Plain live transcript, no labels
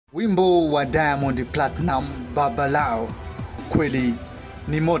Wimbo wa Diamond Platnumz Babalao kweli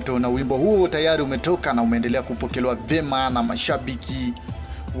ni moto, na wimbo huo tayari umetoka na umeendelea kupokelewa vyema na mashabiki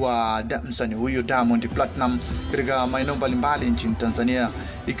wa msanii huyo Diamond Platnumz katika maeneo mbalimbali nchini Tanzania,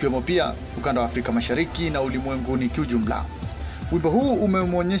 ikiwemo pia ukanda wa Afrika Mashariki na ulimwenguni kiujumla. Wimbo huu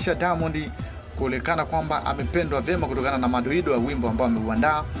umemwonyesha Diamond kuonekana kwamba amependwa vyema kutokana na madoido ya wimbo ambao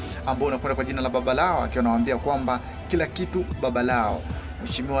ameuandaa, ambao unakwenda kwa jina la Babalao, akiwa anawaambia kwamba kila kitu Babalao,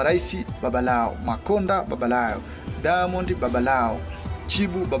 Mheshimiwa Rais Babalao, Makonda Babalao, Diamond Babalao,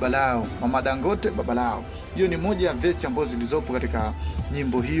 Chibu Babalao, Mama Dangote Babalao. Hiyo ni moja ya verse ambazo zilizopo katika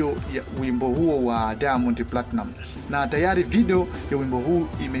nyimbo hiyo ya wimbo huo wa Diamond Platnumz, na tayari video ya wimbo huu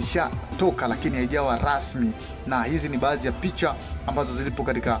imeshatoka lakini haijawa rasmi, na hizi ni baadhi ya picha ambazo zilipo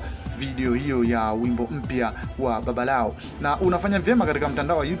katika video hiyo ya wimbo mpya wa Babalao, na unafanya vyema katika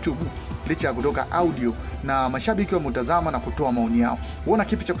mtandao wa YouTube licha ya kutoka audio, na mashabiki wamutazama na kutoa maoni yao. Uona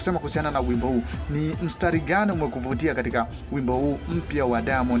kipi cha kusema kuhusiana na wimbo huu? Ni mstari gani umekuvutia katika wimbo huu mpya wa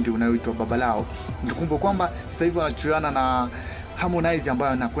Diamond unaoitwa Babalao? Nikumbuke kwamba sasa hivi wanachuana na Harmonize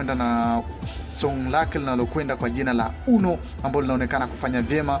ambaye anakwenda na song lake linalokwenda kwa jina la Uno, ambalo linaonekana kufanya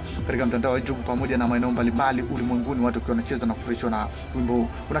vyema katika mtandao wa YouTube pamoja na maeneo mbalimbali ulimwenguni, watu wakiwa wanacheza na kufurahishwa na wimbo huu.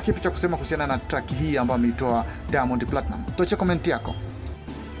 Una kipi cha kusema kuhusiana na track hii ambayo ameitoa Diamond Platnumz? Toa comment yako.